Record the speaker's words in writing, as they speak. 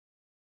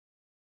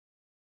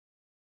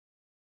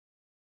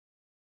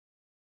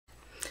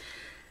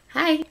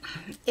Hi,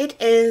 it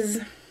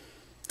is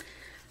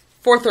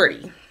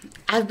 4:30.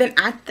 I've been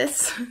at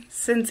this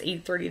since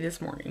 8:30 this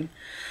morning.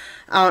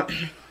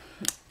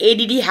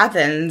 ADD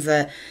happens.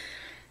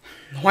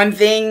 One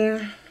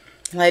thing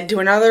led to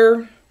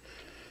another.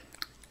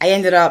 I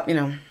ended up,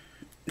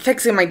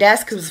 fixing my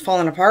desk because it was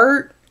falling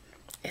apart.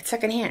 It's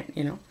secondhand,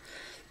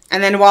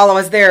 And then while I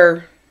was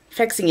there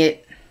fixing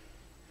it,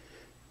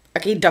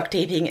 duct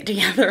taping it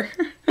together.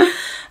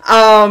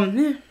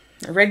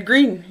 Red,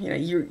 green,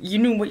 you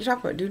knew what you're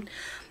talking about, dude.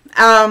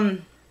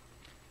 I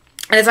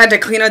decided to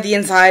clean out the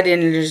inside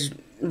and just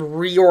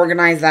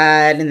reorganize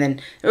that, and then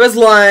it was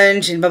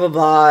lunch and blah, blah,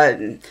 blah,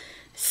 and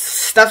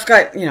stuff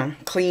got,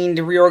 cleaned,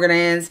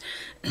 reorganized,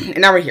 and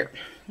now we're here.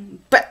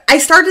 But I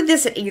started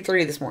this at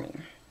 8:30 this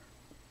morning.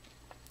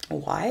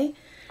 Why?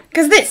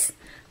 Because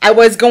I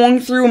was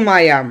going through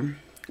my,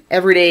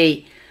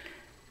 everyday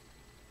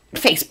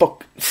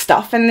Facebook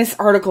stuff, and this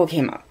article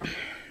came up.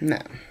 No.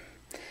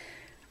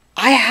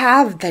 I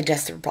have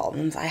digestive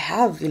problems. I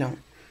have,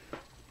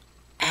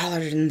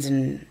 allergens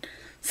and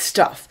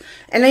stuff.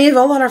 And I have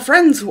a lot of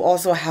friends who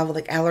also have,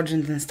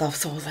 allergens and stuff.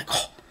 So I was like,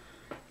 oh,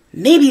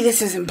 maybe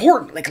this is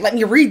important. Let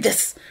me read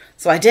this.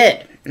 So I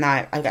did. And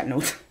I've got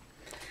notes.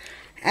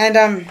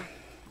 And,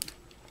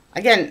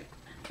 again,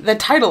 the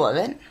title of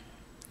it.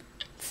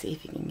 Let's see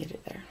if you can get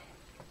it there.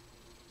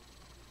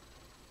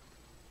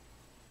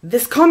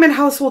 This common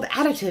household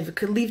additive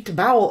could lead to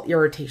bowel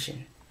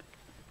irritation.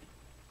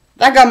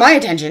 That got my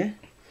attention.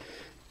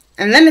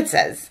 And then it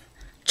says,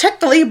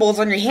 check the labels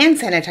on your hand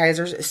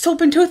sanitizers,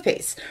 soap, and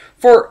toothpaste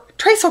for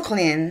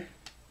tricycline.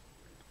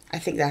 I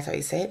think that's how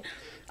you say it.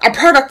 A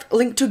product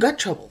linked to gut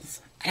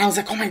troubles. And I was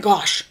like, oh my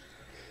gosh.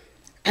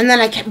 And then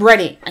I kept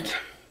reading. And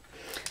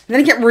then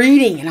I kept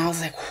reading, and I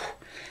was like, whew.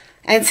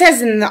 And it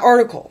says in the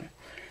article,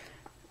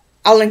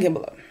 I'll link it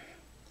below.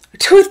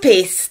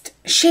 Toothpaste,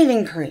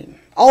 shaving cream,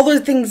 all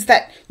those things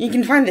that you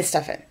can find this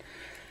stuff in.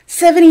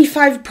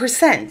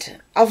 75%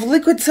 of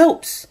liquid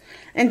soaps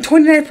and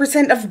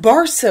 29% of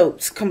bar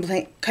soaps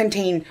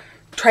contain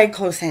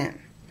triclosan.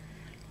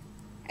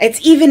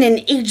 It's even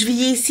in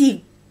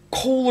HVAC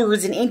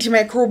coolers and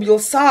antimicrobial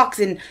socks.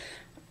 And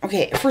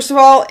okay, first of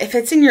all, if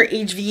it's in your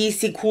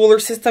HVAC cooler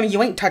system,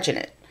 you ain't touching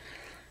it.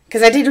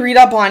 Because I did read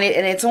up on it,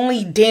 and it's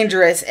only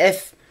dangerous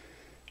if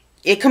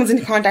it comes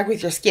into contact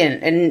with your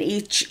skin. And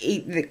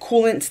the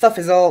coolant stuff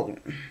is all...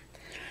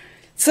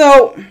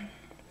 So,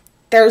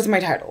 there's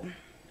my title.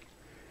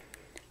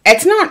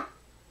 It's not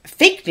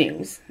fake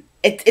news.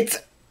 It's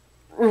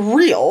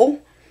real,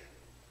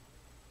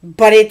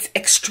 but it's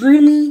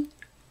extremely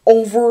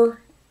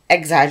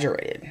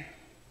over-exaggerated.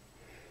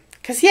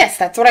 Because yes,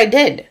 that's what I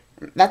did.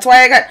 That's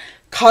why I got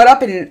caught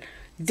up and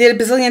did a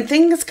bazillion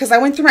things, because I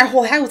went through my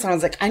whole house and I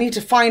was like, I need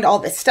to find all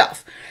this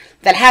stuff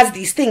that has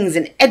these things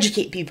and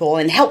educate people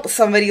and help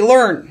somebody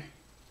learn.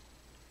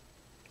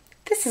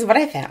 This is what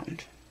I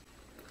found.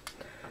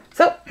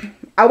 So,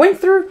 I went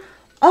through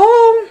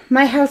all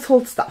my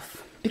household stuff.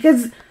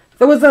 Because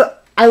there was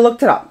I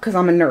looked it up because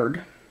I'm a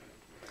nerd.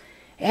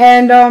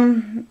 And,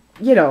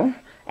 it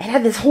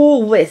had this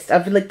whole list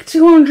of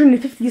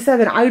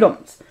 257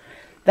 items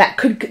that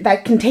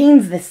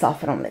contains this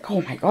stuff. And I'm like,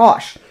 oh my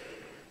gosh,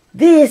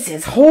 this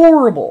is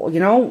horrible.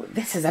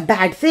 This is a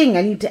bad thing.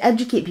 I need to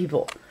educate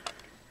people.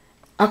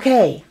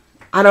 Okay,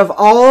 out of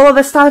all of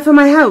the stuff in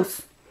my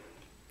house,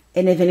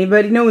 and if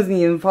anybody knows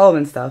me and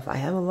following stuff, I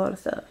have a lot of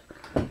stuff.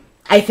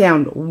 I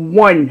found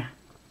one.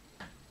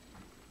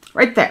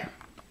 Right there.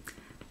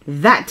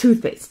 That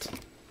toothpaste.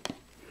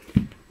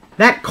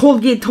 That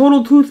Colgate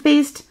Total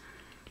toothpaste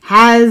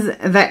has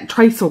that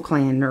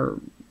tricycline or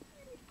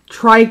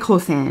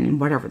triclosan,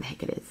 whatever the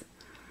heck it is.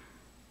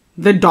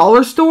 The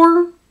dollar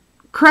store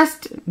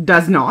Crest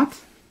does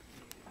not.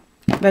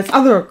 This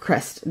other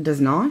Crest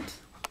does not.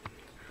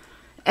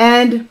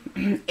 And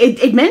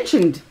it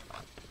mentioned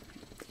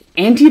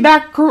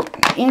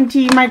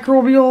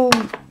antimicrobial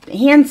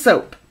hand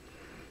soap.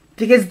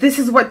 Because this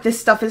is what this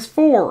stuff is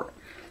for.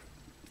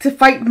 To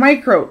fight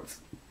microbes.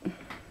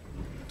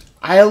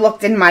 I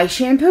looked in my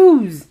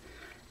shampoos.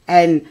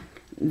 And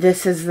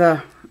this is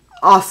the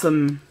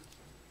awesome.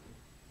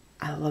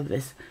 I love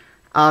this.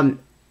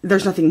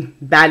 There's nothing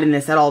bad in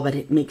this at all, but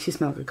it makes you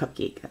smell like a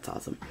cupcake. That's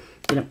awesome.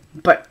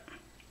 But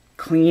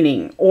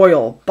cleaning,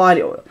 oil,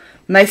 body oil,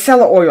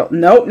 micellar oil.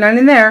 Nope, none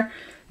in there.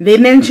 They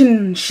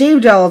mention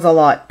shave gels a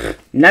lot. Pfft,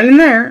 none in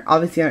there.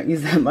 Obviously, I don't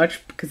use that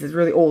much because it's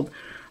really old.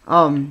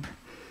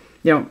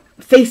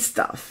 Face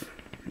stuff.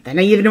 Then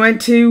I even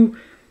went to,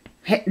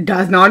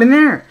 does not in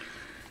there.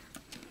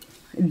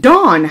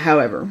 Dawn,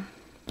 however,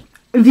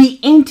 the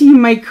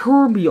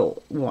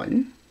antimicrobial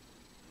one,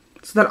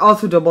 so that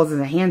also doubles as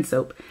a hand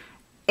soap,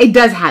 it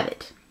does have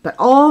it. But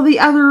all the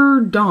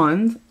other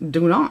Dawns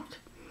do not.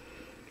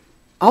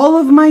 All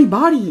of my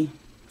body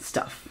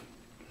stuff.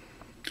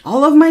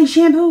 All of my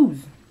shampoos.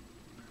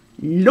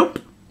 Nope.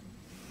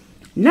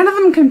 None of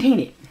them contain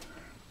it.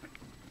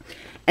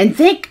 And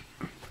thank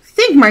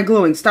my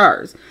glowing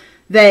stars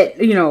that,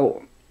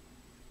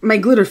 my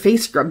glitter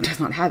face scrub does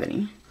not have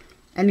any.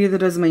 And neither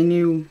does my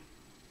new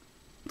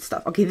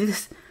stuff. Okay,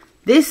 this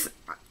This,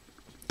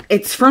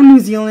 it's from New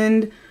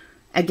Zealand.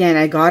 Again,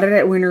 I got it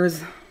at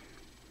Winners.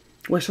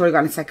 Wish I would have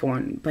gotten a second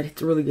one, but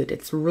it's really good.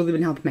 It's really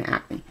been helping my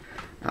acne.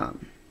 But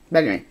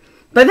anyway.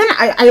 But then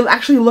I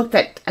actually looked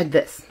at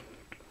this.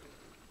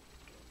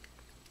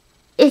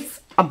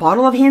 It's a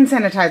bottle of hand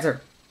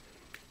sanitizer.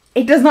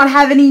 It does not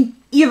have any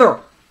either.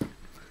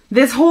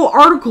 This whole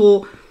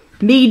article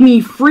made me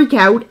freak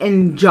out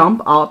and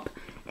jump up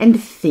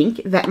and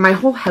think that my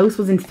whole house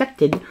was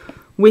infected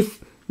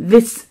with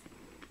this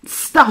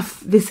stuff,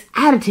 this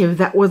additive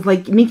that was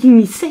like making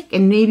me sick,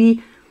 and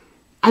maybe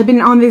I've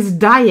been on this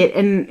diet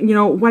and, you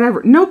know,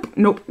 whatever. Nope,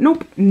 nope,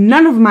 nope.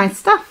 None of my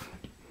stuff.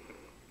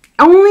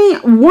 Only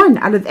one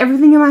out of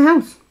everything in my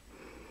house.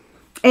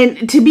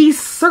 And to be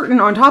certain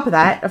on top of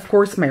that, of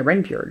course, my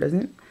Renpure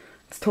doesn't.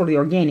 It's totally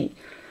organic.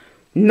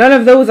 None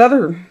of those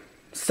other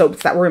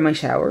soaps that were in my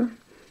shower.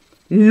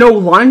 No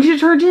laundry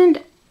detergent.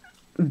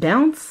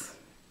 Bounce.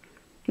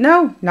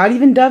 No, not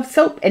even Dove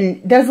soap.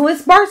 And does it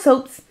list bar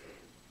soaps?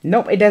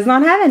 Nope, it does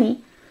not have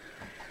any.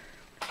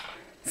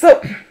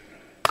 So,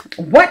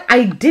 what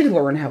I did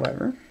learn,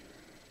 however,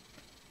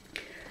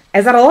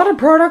 is that a lot of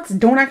products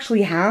don't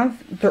actually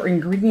have their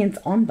ingredients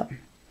on them.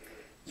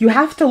 You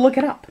have to look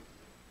it up.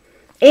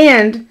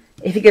 And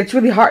if it gets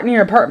really hot in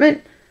your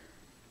apartment,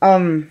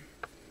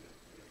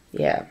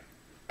 yeah,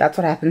 that's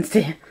what happens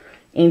to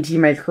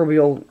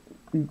antimicrobial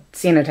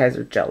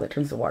sanitizer gel. It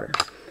turns to water.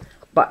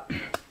 But,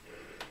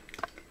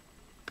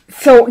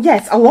 so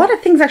yes, a lot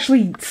of things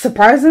actually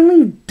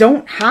surprisingly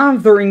don't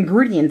have their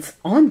ingredients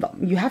on them.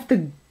 You have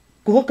to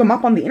look them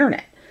up on the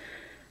internet.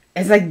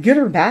 Is that good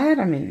or bad?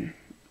 I mean,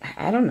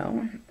 I don't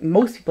know.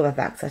 Most people have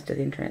access to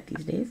the internet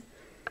these days.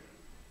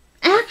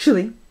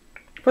 Actually,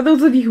 for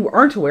those of you who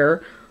aren't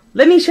aware,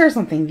 let me share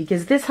something,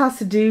 because this has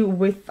to do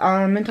with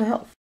mental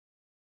health.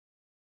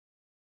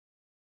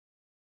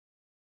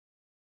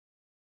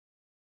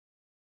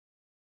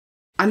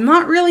 I'm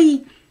not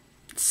really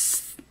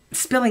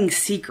spilling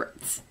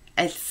secrets.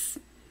 It's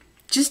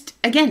just,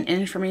 again,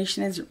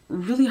 information is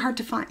really hard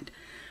to find.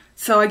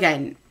 So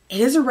again,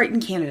 it is a right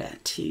in Canada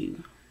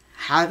to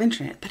have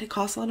internet, but it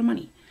costs a lot of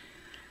money.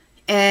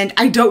 And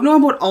I don't know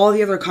about all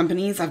the other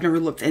companies. I've never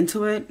looked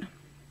into it.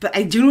 But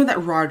I do know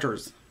that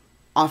Rogers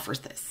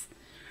offers this.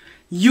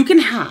 You can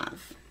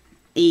have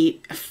a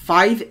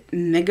 5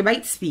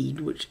 megabyte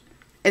speed, which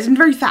isn't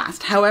very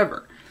fast.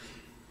 However,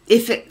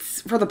 if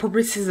it's for the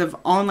purposes of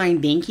online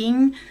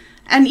banking,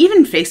 and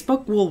even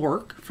Facebook will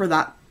work for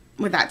that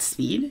with that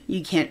speed.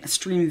 You can't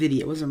stream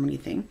videos or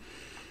anything.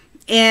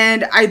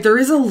 And there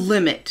is a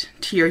limit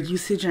to your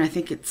usage, and I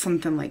think it's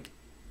something like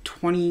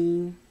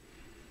 20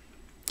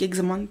 gigs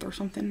a month or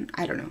something.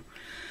 I don't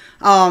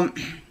know.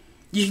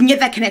 You can get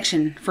that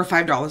connection for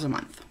 $5 a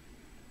month.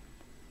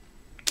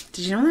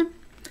 Did you know that?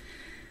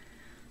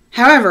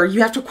 However,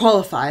 you have to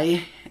qualify,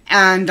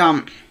 and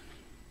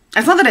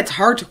it's not that it's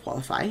hard to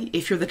qualify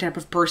if you're the type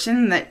of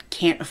person that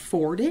can't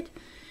afford it,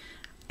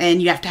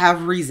 and you have to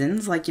have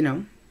reasons, like, you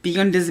know, being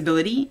on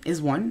disability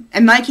is one.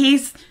 In my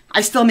case,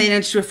 I still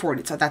managed to afford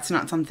it, so that's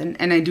not something,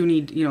 and I do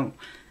need, you know,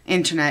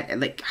 internet at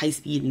like high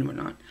speed and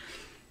whatnot.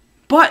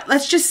 But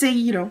let's just say,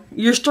 you know,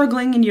 you're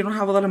struggling and you don't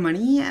have a lot of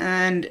money,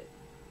 and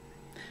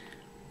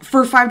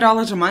for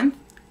 $5 a month,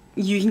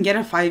 you can get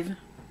a 5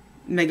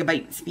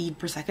 megabyte speed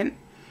per second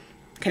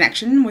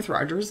connection with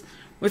Rogers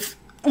with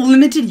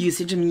limited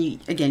usage. I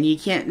mean, again, you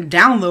can't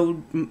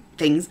download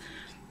things,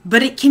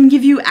 but it can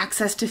give you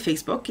access to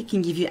Facebook. It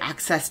can give you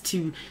access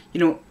to, you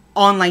know,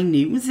 online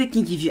news. It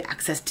can give you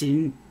access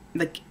to,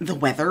 like, the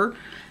weather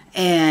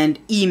and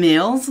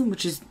emails,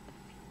 which is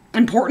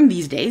important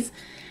these days,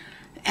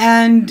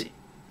 and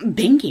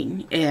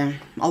banking.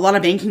 A lot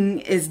of banking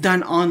is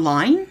done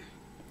online.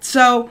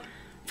 So,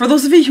 for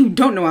those of you who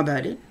don't know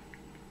about it,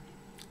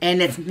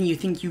 and it's something you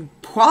think you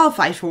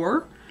qualify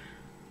for,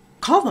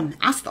 call them,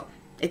 ask them.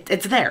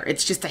 It's there.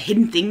 It's just a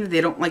hidden thing that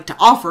they don't like to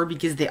offer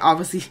because they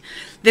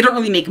don't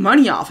really make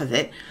money off of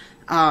it.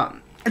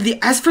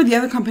 As for the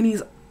other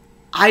companies,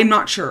 I'm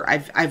not sure.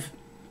 I've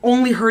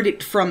only heard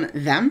it from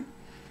them.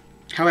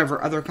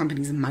 However, other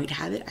companies might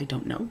have it. I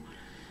don't know.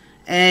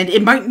 And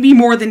it might be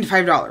more than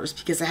 $5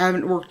 because I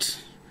haven't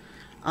worked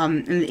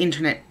in the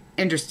internet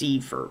industry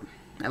for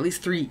at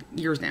least 3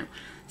 years now.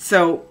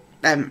 So,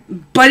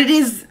 but it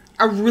is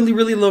a really,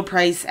 really low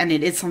price, and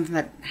it is something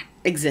that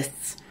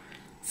exists.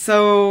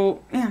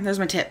 So, yeah, there's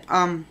my tip.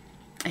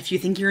 If you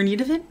think you're in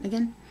need of it,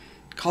 again,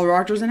 call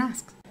Rogers and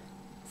ask.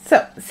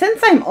 So,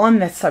 since I'm on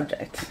this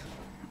subject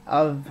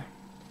of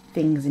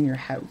things in your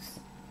house,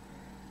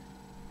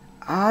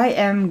 I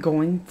am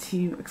going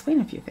to explain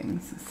a few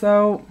things.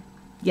 So,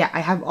 yeah,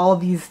 I have all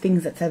these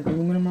things that said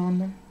aluminum on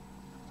them.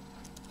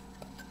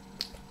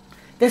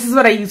 This is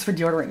what I use for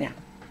deodorant now.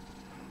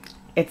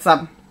 It's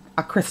a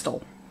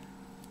crystal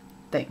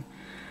thing.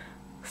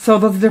 So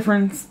there's a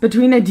difference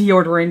between a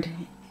deodorant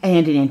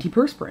and an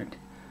antiperspirant.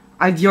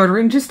 A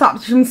deodorant just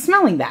stops you from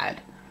smelling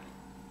bad.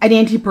 An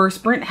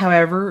antiperspirant,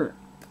 however,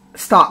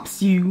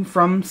 stops you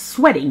from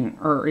sweating,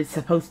 or is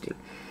supposed to.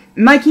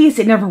 In my case,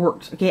 it never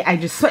worked. Okay, I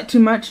just sweat too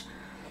much.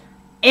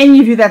 any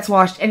of you that's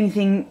watched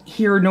anything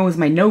here knows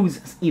my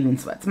nose even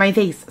sweats. My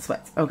face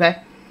sweats,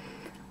 okay?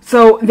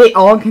 So they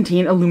all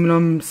contain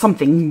aluminum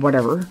something,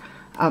 whatever.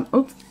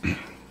 Oops.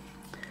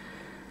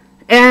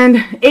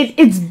 And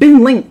it's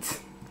been linked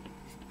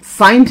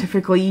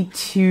scientifically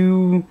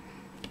to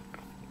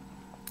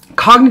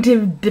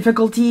cognitive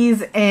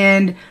difficulties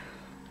and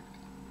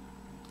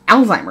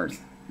Alzheimer's.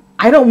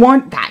 I don't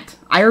want that.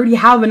 I already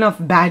have enough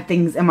bad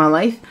things in my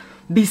life.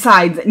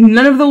 Besides,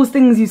 none of those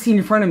things you see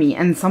in front of me,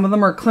 and some of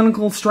them are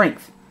clinical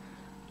strength,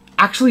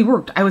 actually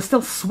worked. I was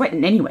still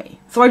sweating anyway.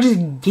 So I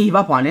just gave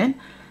up on it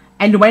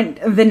and went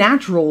the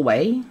natural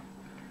way.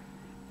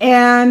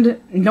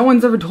 And no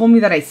one's ever told me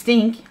that I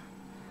stink.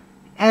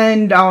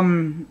 And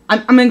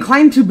I'm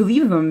inclined to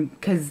believe them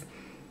because,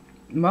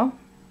 well,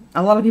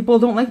 a lot of people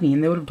don't like me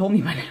and they would have told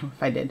me by now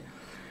if I did.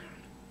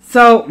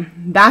 So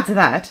that's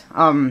that.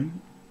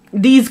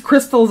 These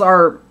crystals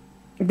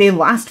they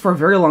last for a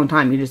very long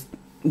time. You just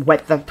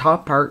wet the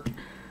top part.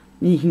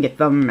 You can get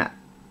them at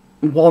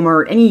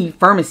Walmart, any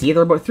pharmacy.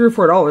 They're about $3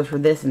 or $4 for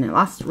this, and it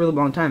lasts a really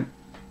long time.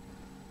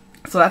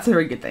 So that's a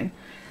very good thing.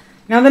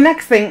 Now the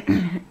next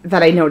thing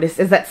that I noticed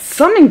is that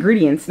some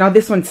ingredients, now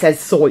this one says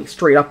soy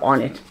straight up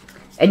on it.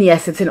 And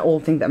yes, it's an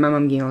old thing that my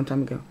mom gave me a long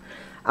time ago.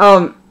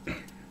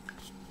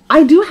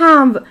 I do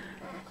have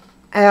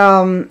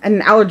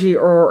an allergy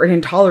or an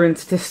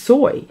intolerance to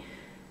soy.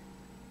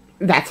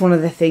 That's one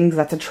of the things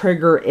that's a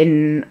trigger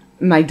in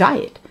my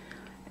diet.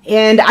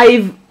 And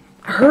I've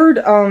heard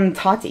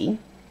Tati,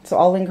 so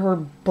I'll link her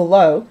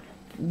below.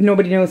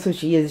 Nobody knows who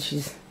she is.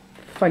 She's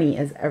funny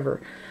as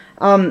ever.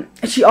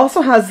 She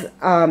also has,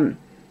 I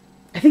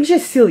think she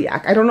has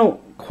celiac. I don't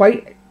know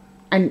quite,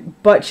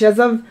 but she does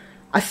have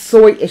a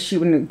soy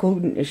issue and a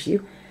gluten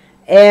issue.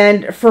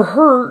 And for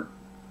her,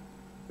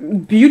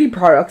 beauty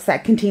products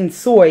that contain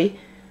soy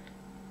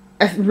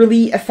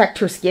really affect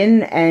her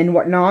skin and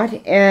whatnot.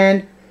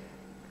 And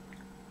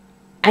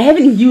I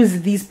haven't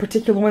used these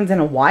particular ones in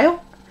a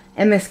while,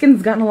 and the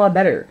skin's gotten a lot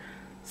better.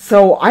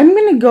 So I'm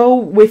going to go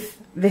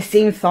with the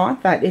same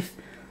thought that if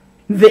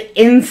the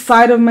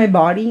inside of my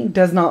body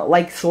does not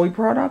like soy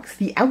products,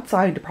 the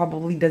outside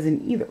probably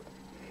doesn't either.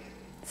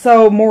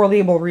 So more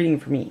label reading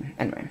for me.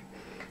 Anyway.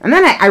 And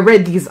then I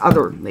read these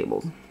other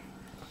labels.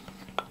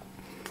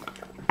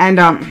 And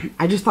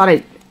I just thought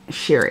I'd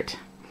share it.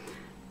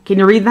 Can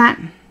you read that?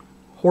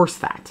 Horse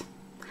fat.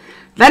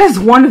 That is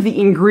one of the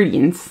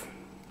ingredients.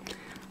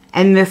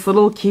 And this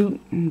little cute,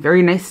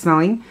 very nice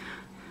smelling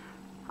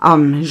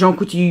Jean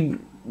Coutu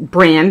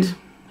brand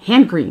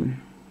hand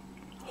cream.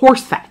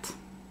 Horse fat.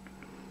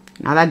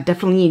 Now that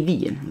definitely ain't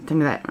vegan. I'll tell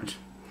me that much.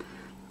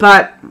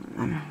 But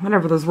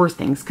whatever those worst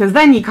things. Because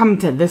then you come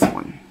to this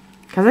one.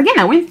 Because again,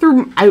 I went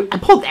through, I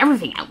pulled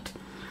everything out.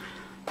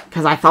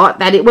 Because I thought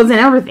that it wasn't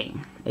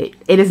everything. It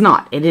is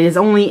not. It is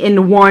only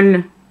in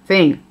one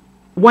thing.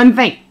 One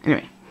thing.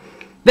 Anyway.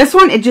 This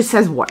one, it just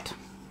says what?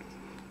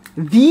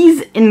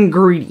 These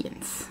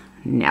ingredients.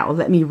 Now,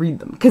 let me read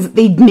them. Because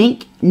they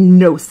make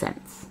no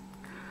sense.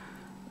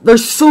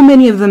 There's so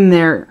many of them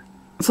there.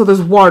 So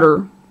there's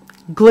water,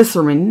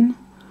 glycerin,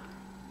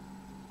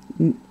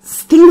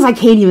 things I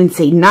can't even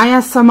say.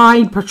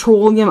 Niacinamide,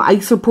 petroleum,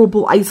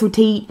 isopropyl,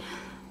 isotate,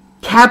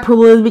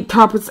 caprylic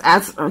tartrate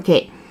acid.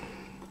 Okay.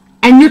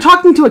 And you're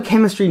talking to a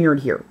chemistry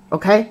nerd here,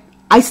 okay?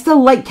 I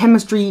still like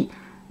chemistry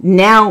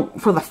now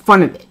for the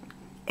fun of it.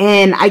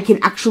 And I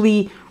can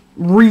actually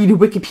read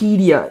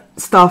Wikipedia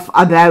stuff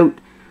about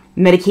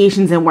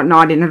medications and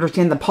whatnot and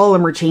understand the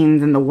polymer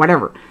chains and the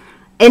whatever.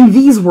 And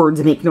these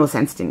words make no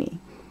sense to me.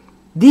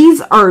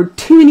 These are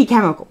too many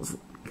chemicals.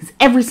 Because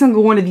every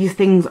single one of these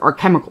things are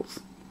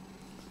chemicals.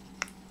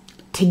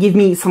 To give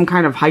me some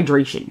kind of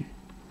hydration.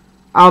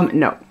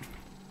 No.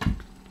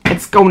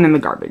 It's going in the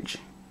garbage.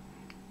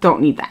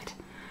 Don't need that.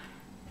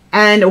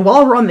 And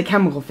while we're on the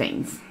chemical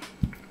things,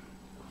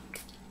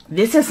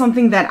 this is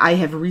something that I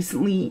have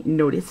recently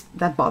noticed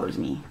that bothers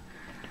me.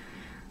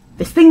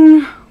 This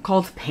thing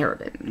called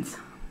parabens.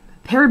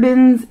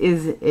 Parabens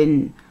is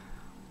in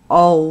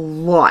a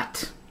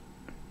lot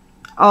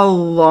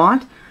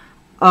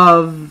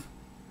of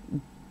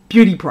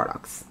beauty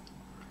products.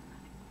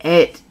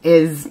 It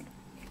is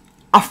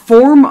a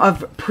form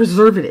of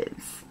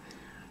preservatives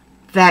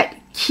that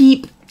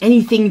keep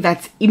anything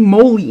that's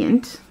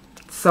emollient.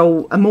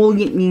 So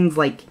emollient means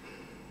like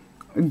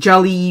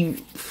jelly,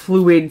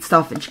 fluid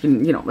stuff that you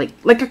can, you know,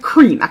 like a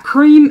cream. A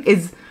cream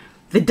is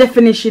the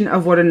definition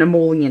of what an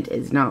emollient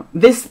is. Now,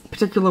 this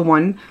particular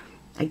one,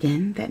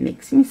 again, that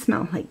makes me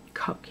smell like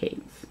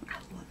cupcakes. I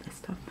love this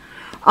stuff.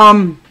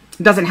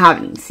 Doesn't have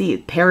any. See,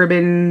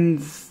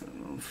 parabens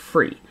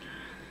free.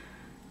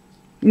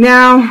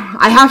 Now,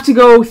 I have to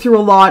go through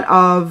a lot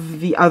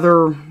of the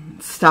other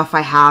stuff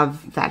I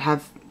have that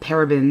have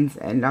parabens,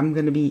 and I'm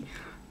going to be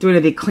doing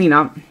a big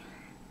cleanup.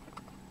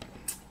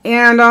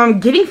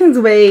 And giving things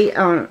away,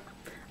 I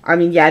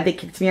mean, yeah, they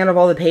kicked me out of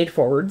all the paid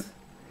forwards.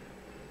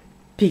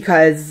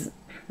 Because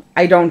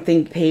I don't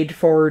think paid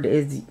forward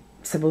is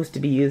supposed to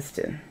be used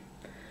to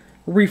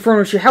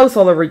refurnish your house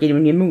all over again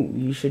when you move.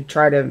 You should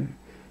try to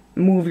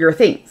move your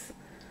things.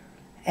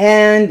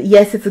 And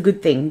yes, it's a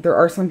good thing. There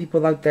are some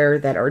people out there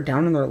that are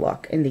down on their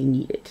luck and they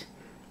need it.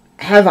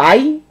 Have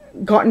I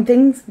gotten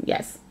things?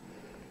 Yes.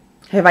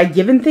 Have I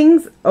given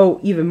things? Oh,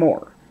 even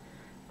more.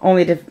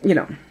 Only to, you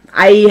know,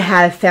 I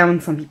have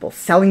found some people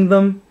selling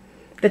them.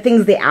 The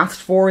things they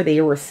asked for,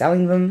 they were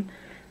selling them.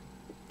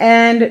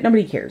 And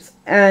nobody cares.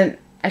 And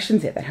I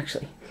shouldn't say that,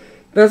 actually.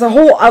 There's a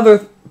whole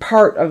other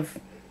part of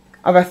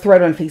a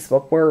thread on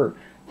Facebook where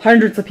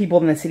hundreds of people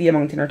in the city of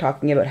Moncton are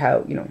talking about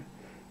how, you know,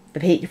 the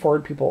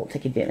pay-it-forward people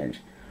take advantage.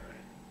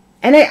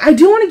 And I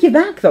do want to give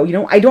back, though. You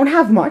know, I don't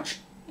have much.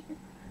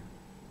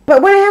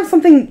 But when I have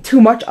something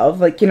too much of,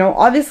 like, you know,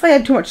 obviously I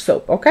have too much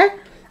soap, okay?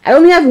 I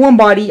only have one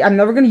body. I'm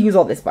never going to use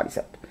all this body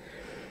soap.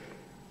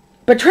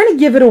 But trying to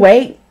give it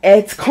away,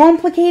 it's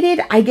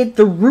complicated. I get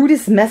the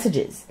rudest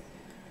messages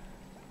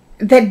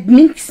that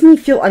makes me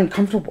feel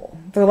uncomfortable.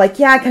 They're like,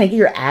 yeah, can I get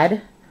your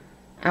ad?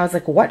 I was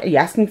like, what? Are you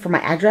asking for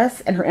my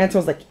address? And her answer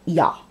was like,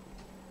 yeah.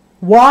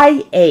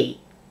 Y-A.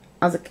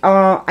 I was like,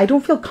 I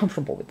don't feel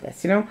comfortable with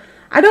this, you know?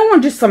 I don't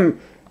want just some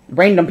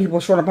random people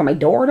showing up on my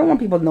door. I don't want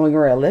people knowing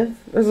where I live.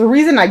 There's a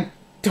reason I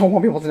don't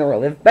want people to know where I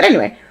live. But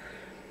anyway,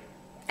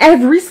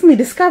 I've recently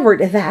discovered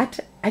that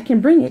I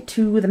can bring it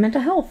to the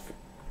mental health.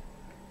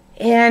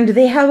 And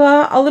they have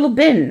a little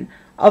bin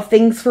of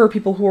things for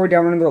people who are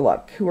down on their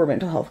luck, who are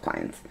mental health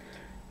clients.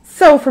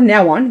 So from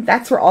now on,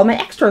 that's where all my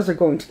extras are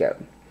going to go.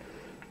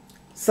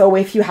 So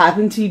if you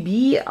happen to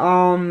be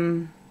a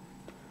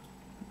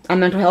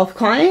mental health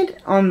client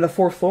on the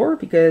 4th floor,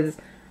 because,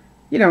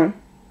 you know,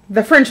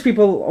 the French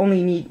people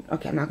only need...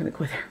 Okay, I'm not going to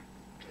go there.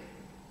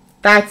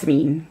 That's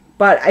mean,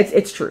 but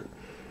it's true.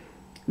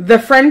 The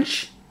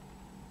French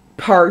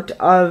part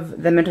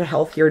of the mental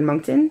health here in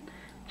Moncton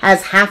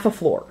has half a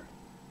floor.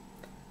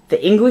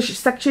 The English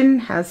section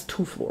has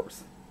 2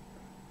 floors.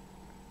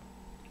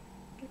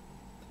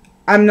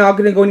 I'm not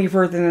going to go any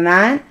further than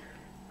that.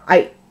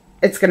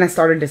 It's going to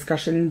start a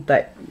discussion,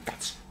 but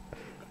that's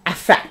a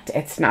fact.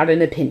 It's not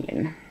an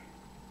opinion.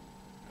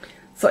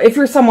 So if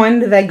you're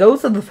someone that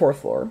goes to the 4th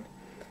floor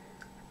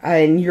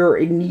and you're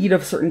in need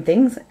of certain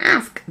things,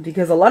 ask.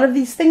 Because a lot of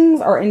these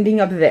things are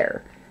ending up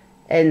there.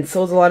 And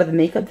so is a lot of the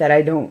makeup that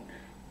I don't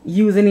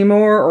use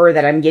anymore, or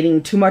that I'm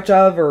getting too much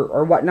of,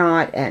 or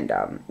whatnot. And,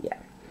 yeah.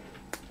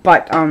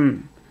 But,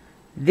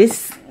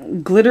 this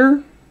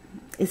glitter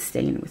is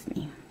staying with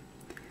me.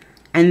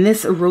 And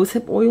this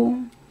rosehip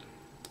oil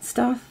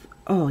stuff,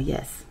 oh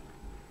yes.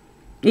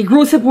 A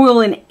rosehip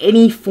oil in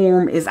any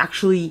form is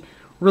actually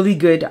really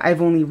good.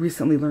 I've only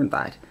recently learned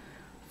that.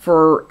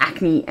 For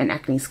acne and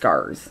acne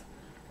scars.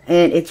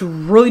 And it's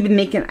really been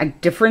making a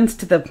difference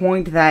to the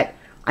point that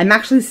I'm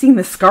actually seeing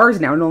the scars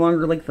now, no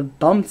longer like the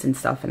bumps and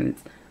stuff. And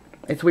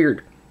it's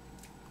weird.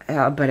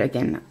 But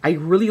again, I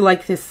really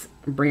like this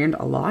brand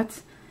a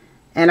lot.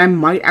 And I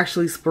might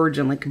actually splurge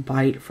and like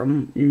buy it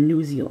from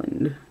New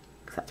Zealand.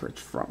 Because that's where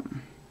it's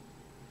from.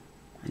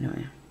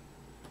 Anyway.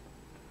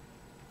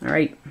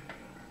 Alright.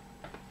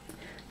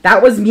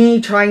 That was me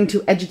trying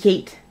to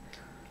educate.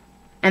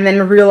 And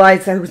then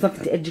realize there was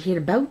nothing to educate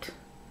about.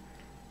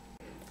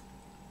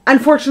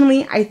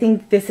 Unfortunately, I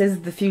think this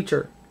is the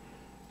future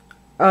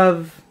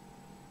of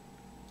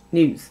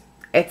news.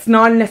 It's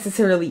not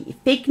necessarily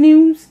fake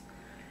news.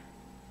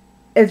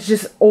 It's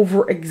just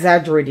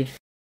over-exaggerated.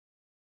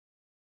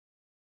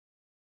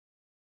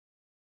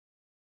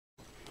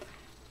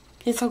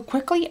 Okay, so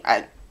quickly,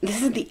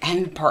 this is the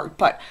end part,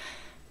 but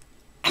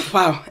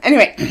wow.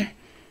 Anyway,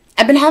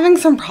 I've been having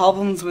some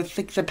problems with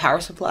like, the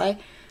power supply.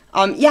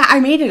 Yeah, I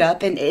made it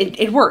up and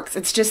it works.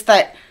 It's just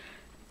that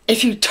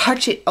if you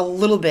touch it a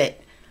little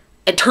bit,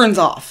 it turns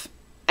off.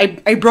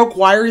 I broke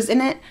wires in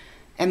it,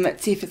 and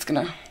let's see if it's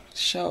gonna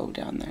show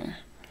down there.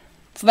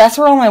 So that's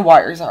where all my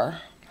wires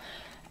are.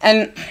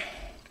 And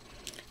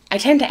I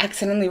tend to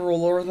accidentally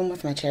roll over them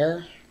with my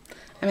chair.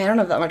 I mean, I don't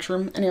have that much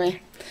room.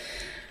 Anyway.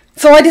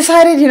 So I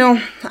decided, you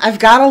know, I've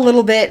got a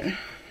little bit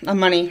of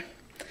money.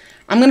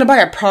 I'm going to buy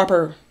a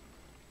proper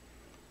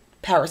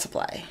power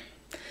supply.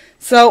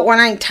 So when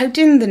I typed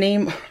in the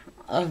name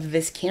of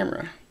this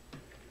camera,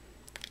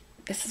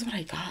 this is what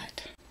I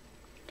got.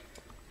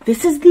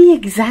 This is the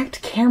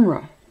exact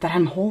camera that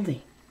I'm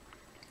holding.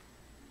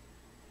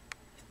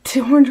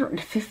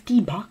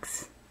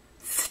 $250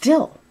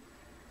 still.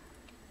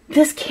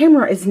 This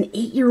camera is an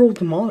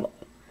 8-year-old model.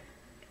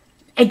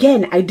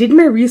 Again, I did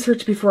my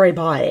research before I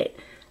bought it.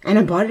 And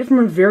I bought it from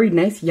a very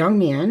nice young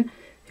man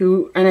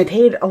and I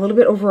paid a little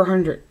bit over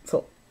 100.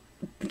 So,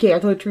 okay, I'll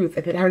tell the truth.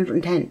 I paid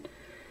 110.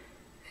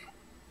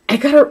 I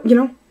gotta, you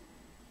know,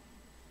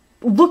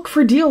 look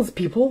for deals,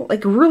 people.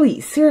 Like,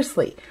 really,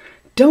 seriously.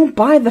 Don't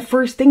buy the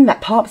first thing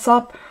that pops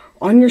up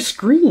on your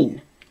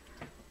screen.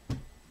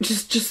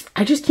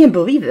 I just can't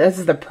believe it. This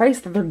is the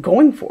price that they're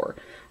going for.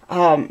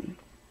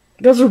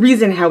 There's a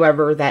reason,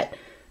 however, that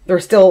they're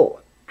still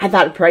at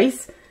that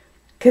price.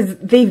 Because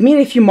they've made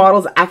a few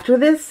models after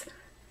this.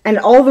 And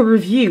all the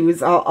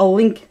reviews, I'll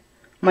link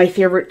my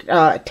favorite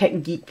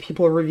tech geek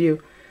people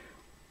review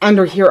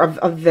under here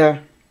of the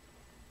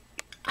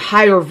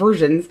higher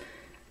versions.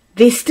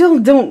 They still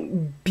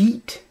don't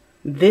beat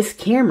this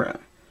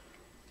camera.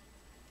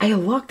 I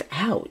lucked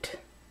out.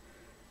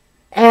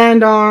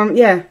 And,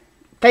 yeah,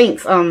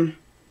 thanks,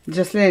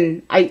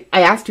 Jocelyn. I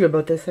asked you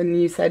about this,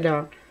 and you said,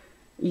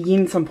 you gave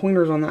me some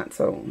pointers on that,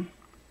 so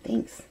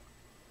thanks.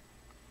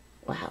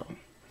 Wow.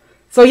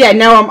 So, yeah,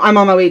 now I'm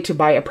on my way to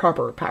buy a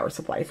proper power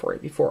supply for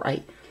it before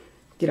I,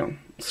 you know,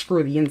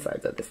 screw the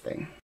insides of this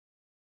thing.